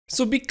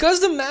So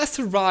because the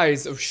massive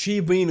rise of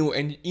Shiba Inu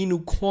and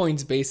Inu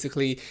coins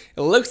basically,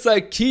 it looks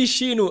like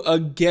Kishu Inu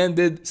again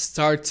did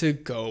start to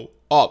go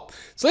up.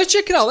 So let's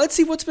check it out. Let's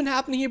see what's been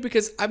happening here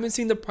because I've been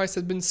seeing the price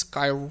has been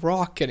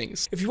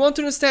skyrocketing. If you want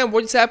to understand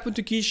what's happened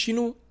to Kishu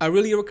Inu, I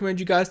really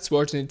recommend you guys to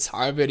watch the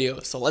entire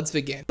video. So let's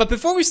begin. But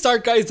before we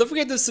start, guys, don't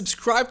forget to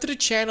subscribe to the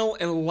channel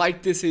and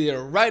like this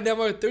video. Right now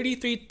we're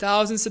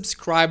 33,000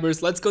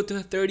 subscribers. Let's go to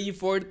the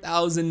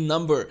 34,000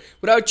 number.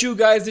 Without you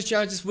guys, the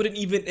channel just wouldn't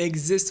even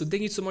exist. So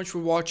thank you so much for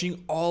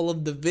watching all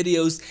of the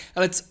videos,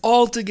 and let's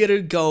all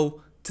together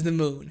go to the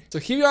moon. So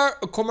here we are,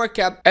 a coin market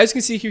cap. As you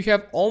can see here, you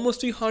have almost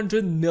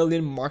 300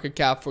 million market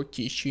cap for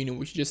Kishu Inu,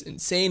 which is just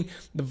insane.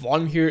 The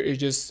volume here is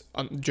just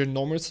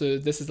ginormous. So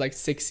this is like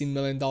 $60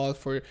 million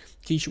for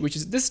Kishu, which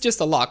is, this is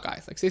just a lot,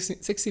 guys. Like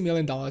 $60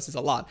 million is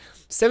a lot.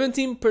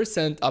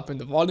 17% up in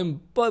the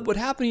volume. But what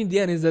happened in the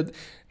end is that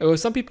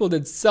some people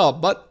did sell,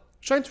 but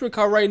trying to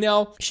recover right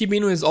now. Shiba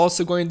Inu is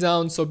also going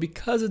down, so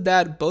because of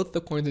that, both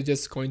the coins are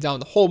just going down.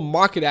 The whole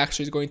market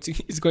actually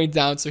is going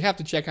down, so you have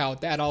to check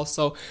out that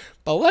also.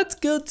 But let's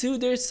go to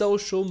their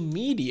social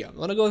media. I'm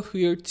gonna go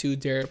here to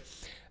their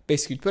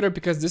basically Twitter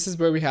because this is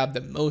where we have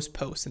the most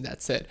posts, and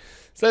that's it.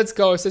 So let's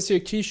go. It says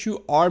here,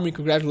 Kishu Army,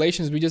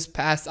 congratulations, we just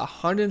passed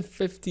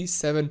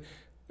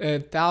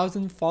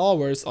 157,000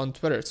 followers on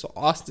Twitter. So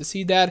awesome to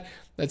see that.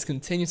 Let's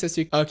continue. It says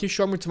here, Kishu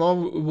Army, tomorrow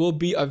will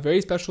be a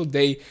very special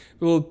day.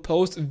 We will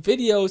post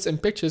videos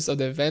and pictures of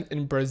the event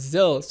in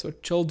Brazil. So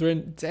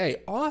Children's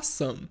Day.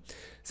 Awesome.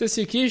 It says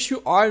here,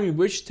 Kishu Army,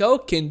 which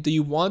token do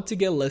you want to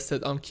get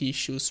listed on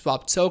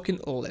shibaswap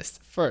token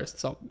list first?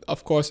 So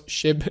of course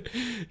shib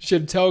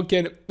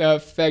token,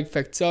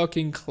 feg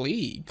token,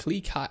 Kai.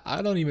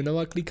 I don't even know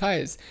what Kai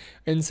is.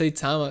 And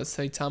Saitama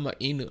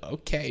Inu.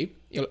 Okay,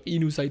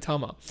 Inu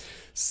Saitama.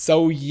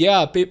 So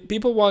yeah,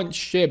 people want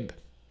shib.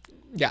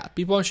 Yeah,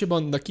 people want shib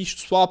on the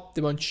shibaswap,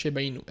 they want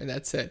Shiba Inu, and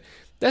that's it.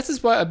 That's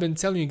just why I've been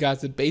telling you guys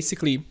that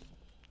basically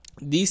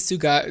these two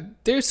guys,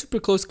 they're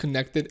super close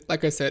connected.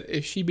 Like I said,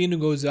 if Shiba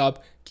Inu goes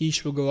up,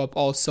 Kishu will go up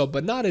also,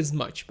 but not as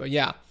much. But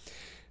yeah, it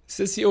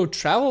says here,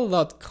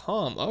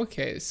 travel.com.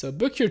 Okay, so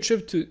book your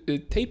trip to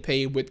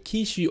Taipei with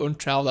Kishu on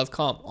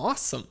travel.com.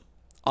 Awesome.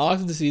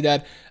 Awesome to see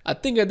that. I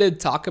think I did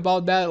talk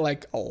about that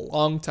like a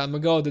long time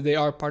ago, that they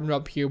are partnered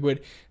up here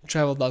with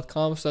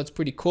travel.com, so that's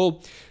pretty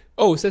cool.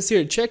 Oh, it says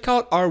here, check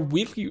out our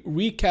weekly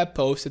recap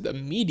post at the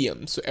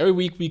Medium. So every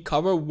week we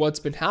cover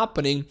what's been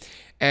happening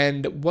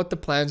and what the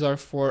plans are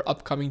for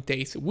upcoming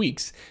days and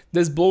weeks.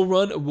 This bull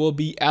run will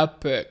be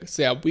epic.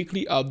 So yeah,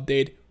 weekly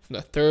update from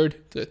the 3rd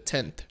to the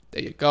 10th.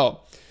 There you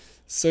go.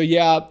 So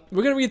yeah,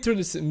 we're going to read through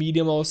this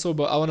Medium also,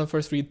 but I want to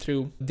first read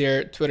through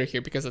their Twitter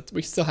here because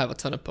we still have a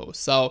ton of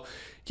posts. So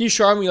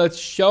Kishu Army, let's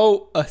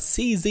show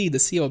CZ, the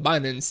CEO of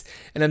Binance,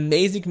 an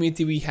amazing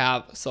community we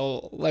have.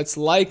 So let's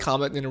like,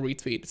 comment, and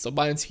retweet. So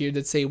Binance here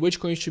that say which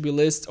coins should be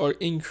listed or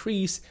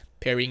increase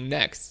pairing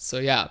next. So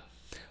yeah,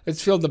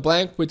 let's fill the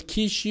blank with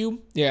Kishu.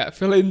 Yeah,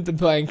 fill in the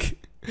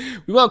blank.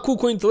 We want cool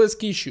coin to list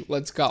Kishu.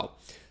 Let's go.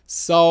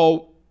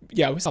 So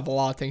yeah, we have a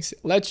lot of things.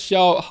 Let's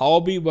show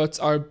Hobby what's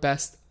our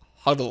best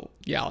huddle.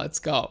 Yeah, let's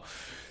go.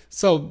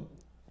 So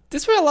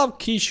this is where I love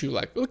Kishu.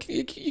 Like, look,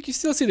 you can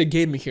still see the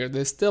gaming here.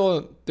 There's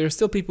still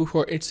people who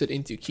are interested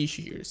into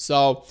Kishu here.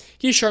 So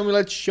Kishu Army,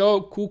 let's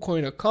show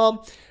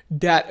coolcoin.com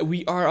that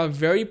we are a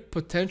very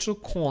potential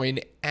coin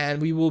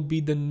and we will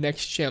be the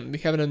next gem. We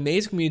have an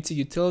amazing community,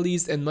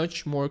 utilities, and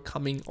much more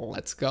coming.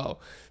 Let's go.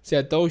 So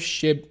yeah, those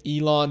shib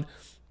Elon.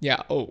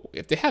 Yeah, oh,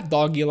 if they have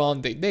dog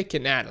Elon, they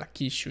can add like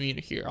Kishu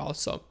Inu here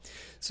also.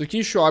 So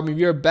Kishu Army,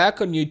 we are back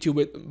on YouTube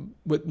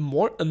with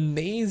more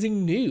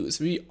amazing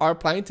news. We are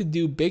planning to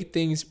do big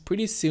things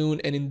pretty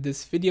soon, and in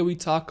this video we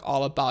talk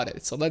all about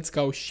it. So let's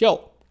go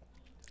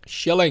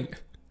shilling.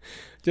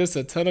 Just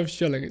a ton of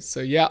shilling. So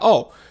yeah,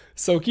 oh,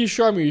 so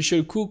Kishu Army, you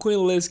should cool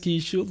coin list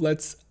Kishu.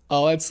 Let's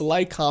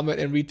like,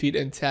 comment, and retweet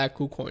and tag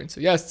cool coin. So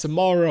yes,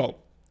 tomorrow.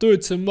 Do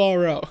it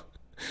tomorrow.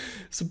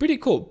 So pretty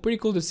cool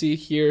to see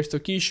here. So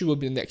Kishu will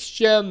be the next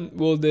gem,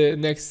 will the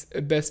next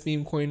best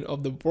meme coin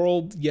of the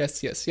world.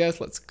 Yes,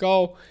 let's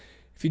go.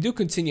 If you do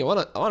continue,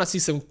 I wanna see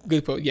some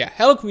good posts. Yeah,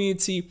 hello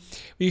community.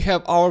 We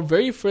have our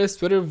very first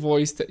Twitter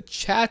voiced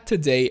chat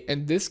today,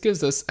 and this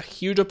gives us a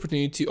huge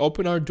opportunity to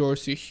open our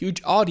doors to a huge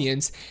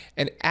audience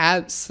and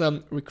add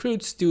some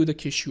recruits to the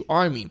Kishu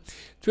Army.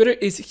 Twitter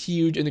is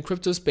huge in the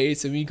crypto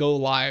space, and we go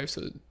live,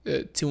 so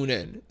tune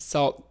in.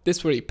 So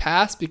this already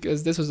passed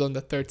because this was on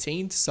the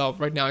 13th, so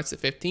right now it's the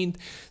 15th.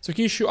 So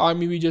Kishu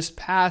Army, we just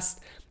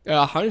passed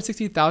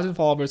 160,000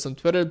 followers on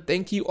Twitter.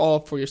 Thank you all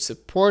for your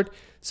support.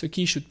 So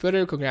Kishu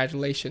Twitter,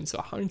 congratulations. So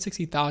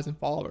 160,000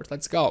 followers.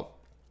 Let's go.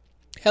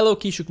 Hello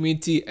Kishu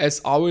community. As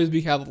always,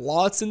 we have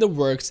lots in the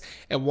works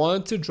and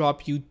wanted to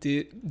drop you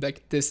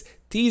this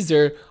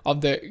teaser of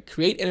the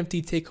Create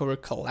NFT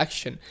Takeover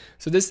collection.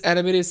 So this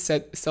animated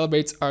set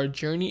celebrates our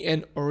journey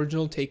and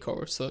original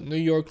takeover. So New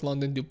York,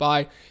 London,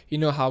 Dubai. You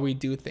know how we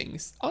do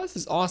things. Oh, this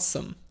is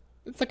awesome.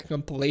 It's like a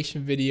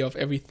compilation video of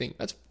everything.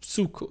 That's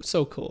so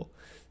cool.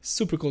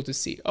 Super cool to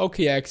see.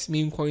 OKX,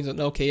 meme coins on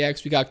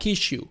OKX. We got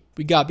Kishu.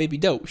 We got Baby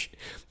Doge.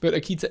 We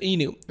got Kishu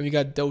Inu. And we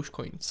got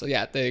Dogecoin. So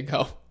yeah, there you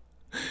go.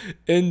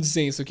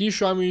 Insane. So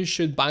Kishu Army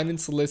should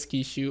Binance list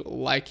Kishu.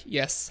 Like,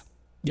 yes.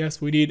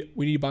 Yes, we need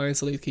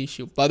Binance list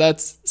Kishu. But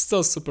that's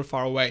still super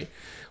far away.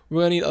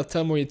 We're gonna need a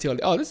ton more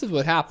utility. Oh, this is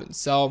what happens.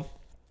 So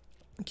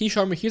Kishu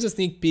Army, here's a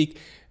sneak peek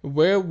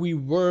where we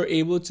were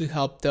able to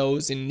help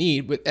those in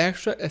need with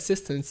extra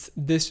assistance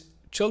this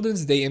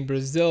Children's Day in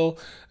Brazil.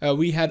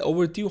 We had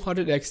over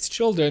 200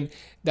 children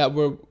that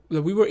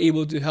we were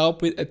able to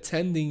help with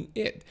attending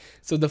it.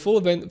 So the full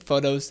event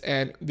photos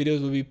and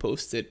videos will be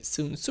posted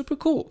soon. Super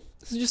cool.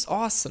 This is just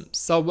awesome.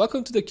 So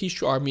welcome to the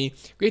Kishu Army.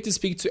 Great to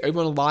speak to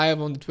everyone live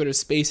on the Twitter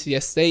space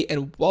yesterday,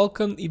 and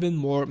welcome even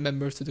more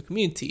members to the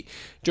community.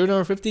 Join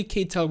our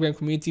 50K Telegram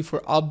community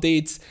for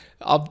updates,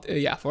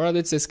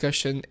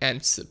 discussion,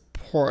 and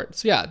support.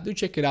 So yeah, do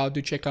check it out.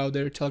 Do check out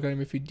their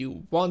Telegram if you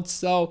do want.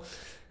 So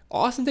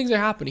awesome things are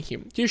happening here.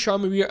 Kishu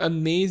Army, we have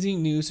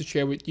amazing news to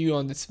share with you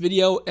on this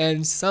video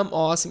and some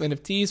awesome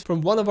NFTs from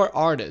one of our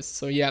artists.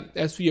 So yeah,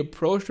 as we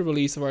approach the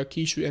release of our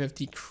Kishu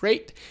NFT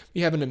crate,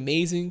 we have an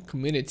amazing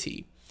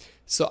community.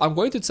 So I'm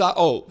going to talk,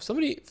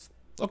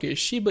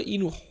 Shiba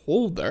Inu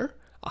holder,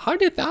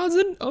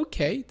 100,000?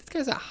 Okay, this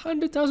guy's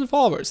 100,000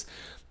 followers.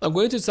 I'm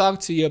going to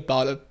talk to you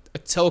about a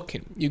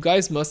token. You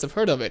guys must have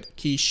heard of it,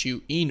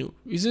 Kishu Inu.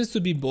 Reasons to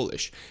be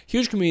bullish.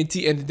 Huge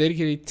community and a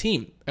dedicated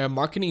team.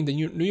 Marketing in the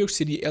New York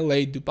City,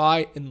 LA,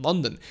 Dubai, and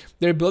London.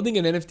 They're building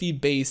an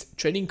NFT-based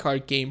trading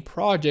card game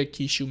project,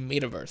 Kishu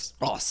Metaverse.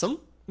 Awesome.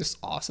 It's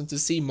awesome to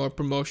see more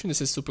promotion. This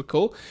is super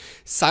cool.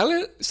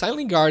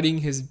 Silently guarding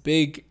his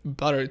big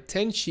brother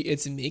Tenchi,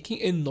 it's making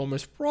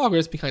enormous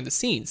progress behind the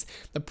scenes.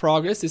 The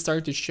progress is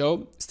starting to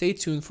show. Stay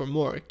tuned for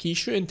more.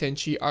 Kishu and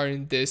Tenchi are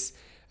in this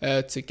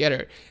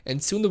together,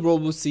 and soon the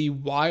world will see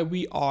why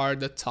we are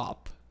the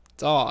top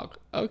dog.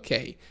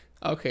 Okay,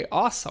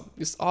 awesome.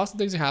 These awesome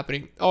things are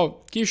happening.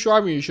 Oh, Kishu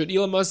Army, you should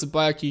Elon Musk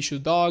buy a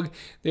Kishu dog.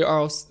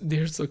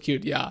 They're so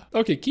cute. Yeah.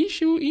 Okay,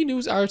 Kishu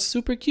Inus are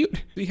super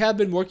cute. We have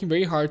been working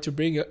very hard to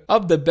bring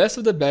up the best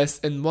of the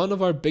best, and one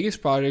of our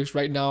biggest projects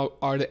right now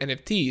are the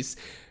NFTs.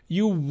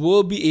 You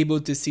will be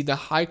able to see the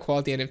high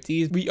quality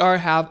NFTs we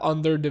have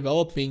under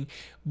developing.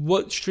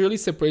 What surely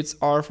separates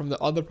our from the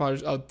other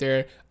projects out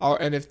there, our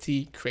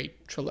NFT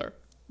crate trailer.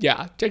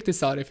 Yeah, check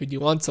this out if you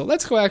do want. So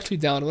let's go actually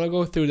down. I'm gonna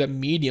go through the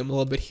medium a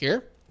little bit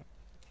here,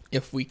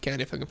 if I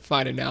can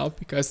find it now,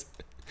 because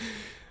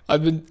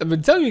I've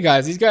been telling you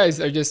guys, these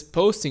guys are just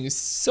posting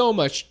so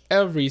much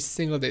every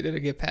single day. Did I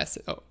get past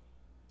it? Oh,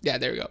 yeah,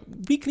 there we go.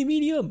 Weekly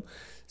medium.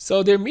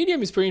 So their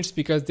medium is pretty interesting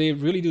because they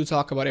really do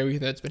talk about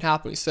everything that's been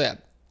happening. So yeah,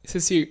 it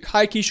says here,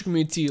 hi Kishu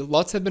community.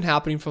 Lots have been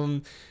happening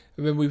from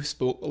when we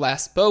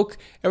last spoke.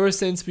 Ever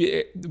since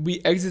we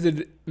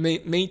exited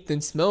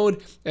maintenance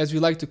mode, as we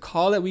like to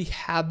call it, we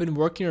have been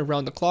working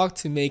around the clock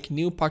to make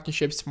new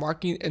partnerships,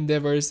 marketing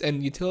endeavors,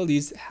 and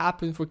utilities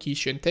happen for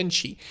Kishu and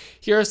Tenchi.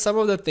 Here are some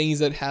of the things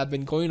that have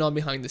been going on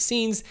behind the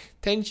scenes.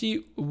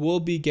 Tenchi will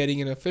be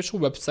getting an official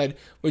website,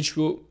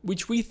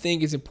 which we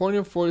think is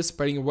important for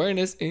spreading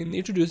awareness and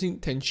introducing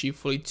Tenchi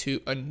fully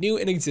to a new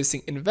and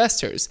existing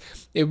investors.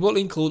 It will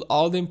include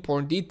all the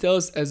important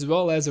details as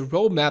well as a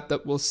roadmap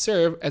that will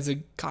serve as a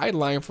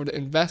guideline for the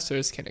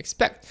investors can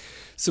expect.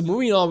 So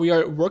moving on, we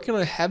are working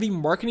on heavy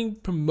marketing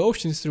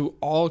promotions through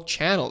all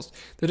channels.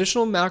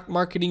 Traditional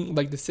marketing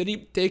like the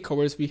city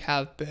takeovers we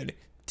have been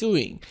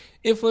doing,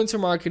 influencer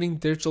marketing,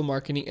 digital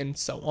marketing, and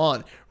so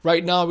on.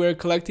 Right now, we are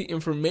collecting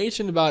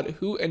information about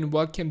who and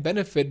what can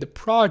benefit the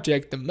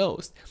project the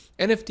most.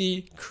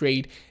 NFT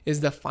Crate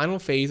is the final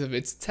phase of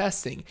its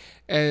testing,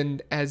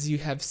 and as you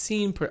have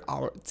seen per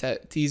our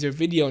teaser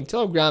video on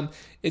Telegram,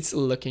 it's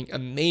looking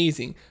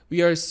amazing.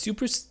 We are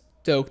super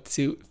stoked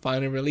to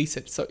finally release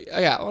it. So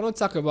yeah, I want to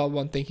talk about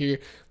one thing here.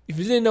 If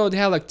you didn't know, they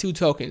have like two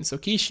tokens. So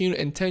Kishu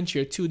and Tenchi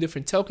are two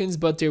different tokens,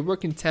 but they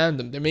work in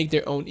tandem. They make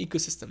their own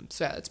ecosystem.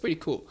 So yeah, it's pretty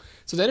cool.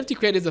 So the NFT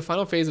Crate is the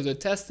final phase of the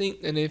testing,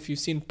 and if you've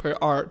seen per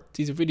our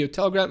teaser video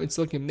Telegram, it's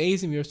looking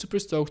amazing. We are super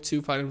stoked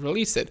to finally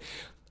release it.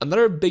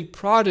 Another big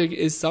project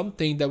is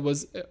something that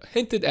was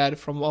hinted at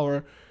from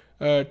our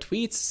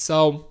tweets.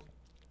 So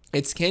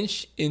it's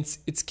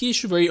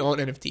Kishu's very own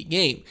NFT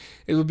game.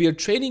 It will be a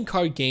trading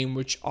card game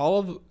with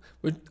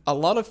a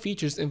lot of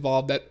features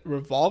involved that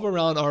revolve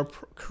around our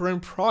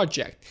current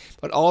project,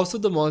 but also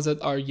the ones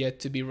that are yet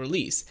to be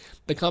released.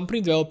 The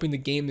company developing the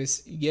game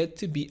is yet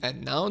to be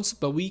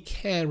announced, but we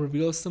can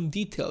reveal some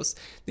details.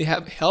 They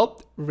have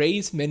helped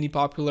raise many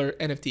popular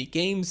NFT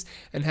games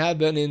and have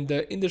been in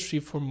the industry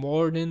for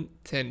more than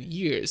 10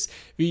 years.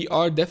 We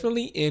are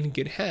definitely in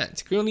good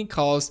hands. Currently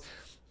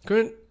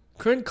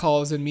Current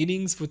calls and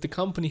meetings with the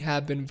company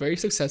have been very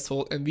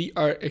successful, and we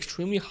are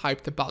extremely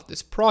hyped about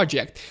this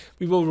project.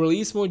 We will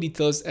release more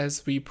details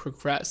as we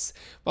progress.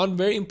 One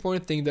very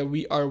important thing that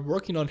we are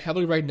working on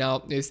heavily right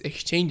now is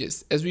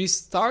exchanges. As we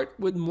start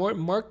with more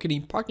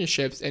marketing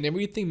partnerships and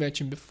everything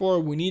mentioned before,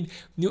 we need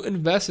new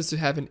investors to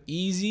have as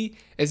easy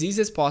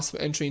as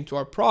possible entry into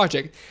our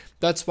project.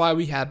 That's why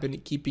we have been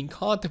keeping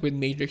contact with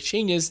major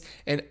exchanges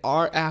and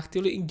are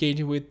actively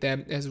engaging with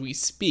them as we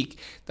speak.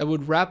 That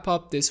would wrap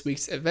up this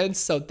week's event,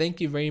 so thank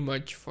you very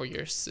much for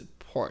your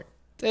support.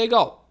 There you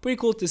go. Pretty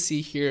cool to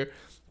see here.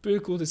 Pretty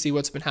cool to see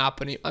what's been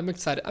happening. I'm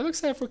excited. I'm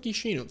excited for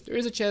Kishu Inu. There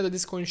is a chance that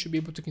this coin should be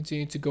able to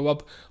continue to go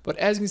up, but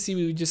as you can see,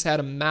 we just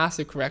had a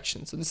massive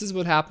correction. So this is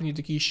what happened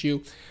to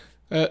Kishu.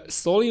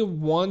 Slowly,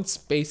 once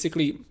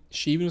basically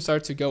Shiba Inu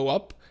started to go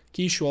up,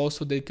 Kishu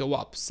also did go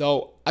up.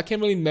 So I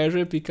can't really measure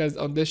it because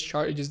on this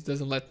chart it just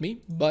doesn't let me,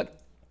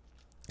 but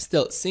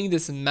still seeing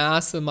this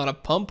massive amount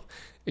of pump,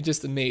 it's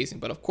just amazing.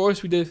 But of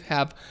course we did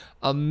have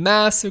a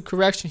massive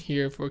correction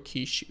here for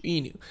Kishu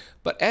Inu.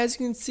 But as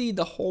you can see,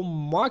 the whole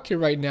market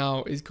right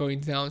now is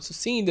going down. So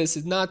seeing this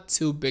is not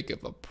too big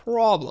of a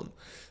problem.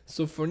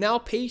 So for now,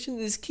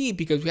 patience is key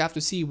because we have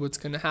to see what's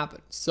going to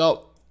happen.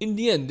 So in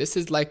the end, this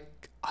is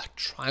like a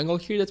triangle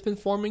here that's been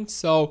forming.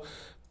 So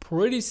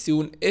pretty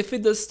soon, if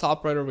it does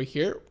stop right over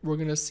here, we're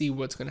going to see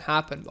what's going to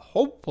happen. But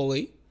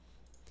hopefully,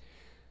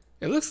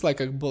 it looks like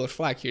a bullish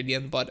flag here at the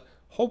end, but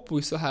hopefully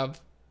we still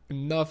have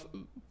enough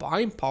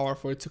buying power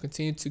for it to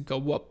continue to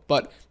go up.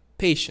 But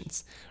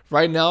patience.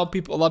 Right now,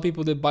 a lot of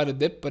people did buy the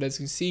dip, but as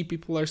you can see,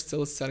 people are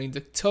still selling the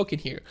token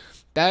here.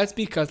 That's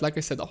because, like I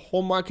said, the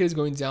whole market is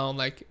going down,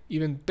 like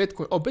even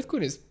Bitcoin. Oh,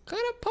 Bitcoin is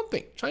kind of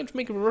pumping, trying to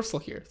make a reversal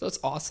here. So that's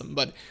awesome.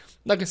 But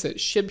like I said,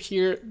 SHIB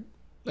here,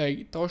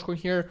 like Dogecoin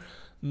here,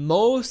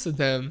 most of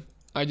them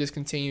are just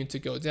continuing to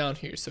go down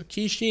here. So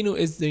Kishu Inu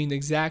is doing the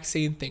exact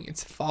same thing.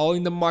 It's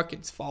following the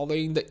markets,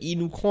 following the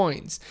Inu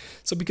coins.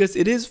 So because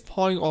it is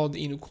following all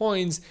the Inu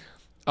coins,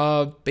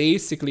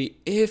 basically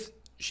if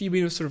Shiba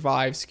Inu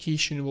survives,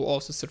 Kishu Inu will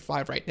also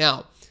survive right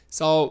now.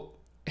 So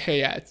hey,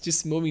 yeah, it's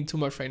just moving too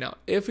much right now.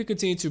 If we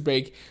continue to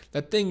break,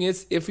 the thing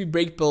is, if we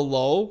break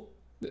below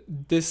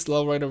this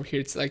level right over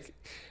here, it's like,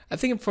 I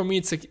think for me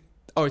it's like,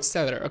 oh, it's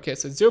tether. Okay,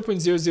 so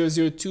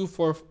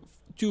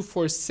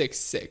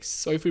 0.0002466.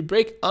 So if we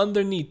break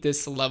underneath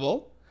this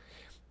level,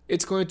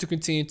 it's going to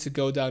continue to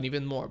go down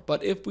even more.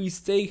 But if we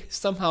stay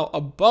somehow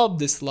above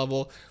this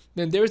level,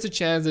 then there is a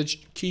chance that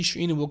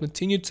Kishu Inu will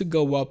continue to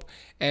go up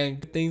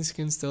and things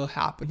can still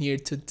happen here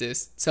to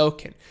this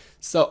token.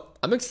 So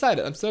I'm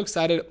excited. I'm so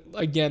excited.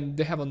 Again,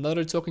 they have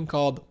another token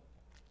called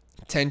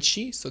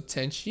Tenshi.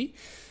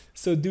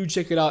 So do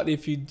check it out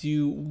if you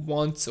do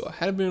want to. I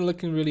haven't been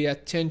looking really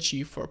at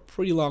Tenshi for a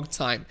pretty long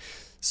time.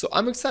 So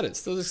I'm excited,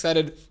 still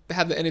excited. They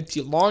have the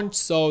NFT launch,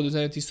 so those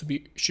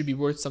NFTs should be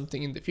worth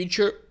something in the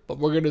future. But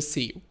we're gonna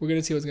see. We're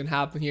gonna see what's gonna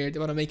happen here. They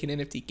want to make an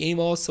NFT game,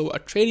 also a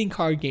trading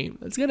card game.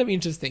 That's gonna be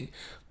interesting.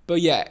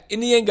 But yeah,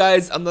 in the end,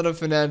 guys, I'm not a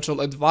financial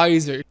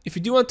advisor. If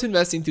you do want to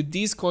invest into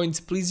these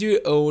coins, please do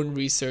your own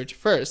research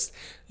first.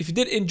 If you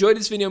did enjoy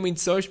this video, it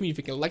means so much to me if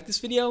you can like this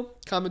video,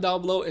 comment down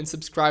below, and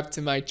subscribe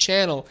to my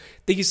channel.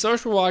 Thank you so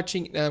much for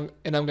watching, and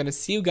I'm gonna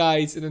see you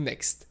guys in the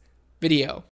next video.